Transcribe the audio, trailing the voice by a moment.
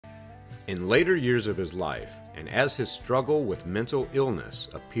In later years of his life, and as his struggle with mental illness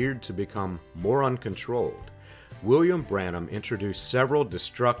appeared to become more uncontrolled, William Branham introduced several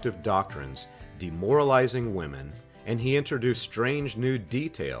destructive doctrines demoralizing women, and he introduced strange new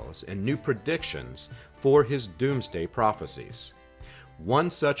details and new predictions for his doomsday prophecies. One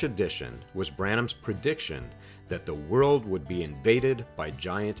such addition was Branham's prediction that the world would be invaded by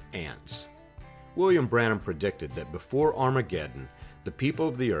giant ants. William Branham predicted that before Armageddon, the people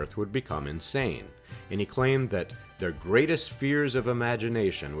of the earth would become insane, and he claimed that their greatest fears of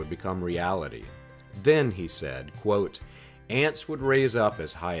imagination would become reality. Then, he said, quote, ants would raise up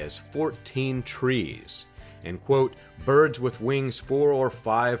as high as 14 trees, and, quote, birds with wings 4 or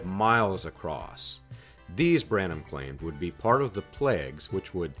 5 miles across. These, Branham claimed, would be part of the plagues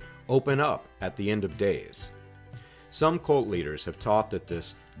which would open up at the end of days. Some cult leaders have taught that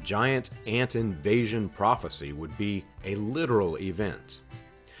this giant ant invasion prophecy would be a literal event.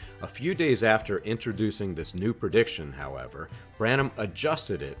 A few days after introducing this new prediction, however, Branham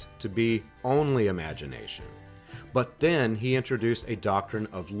adjusted it to be only imagination. But then he introduced a doctrine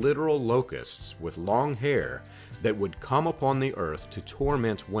of literal locusts with long hair that would come upon the earth to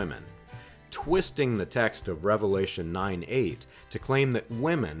torment women, twisting the text of Revelation 9:8 to claim that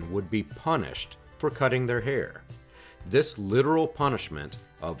women would be punished for cutting their hair. This literal punishment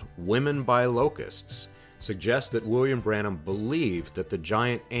of women by locusts suggests that William Branham believed that the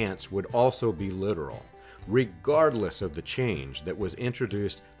giant ants would also be literal, regardless of the change that was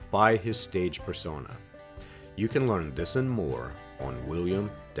introduced by his stage persona. You can learn this and more on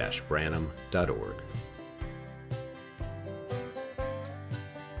william-branham.org.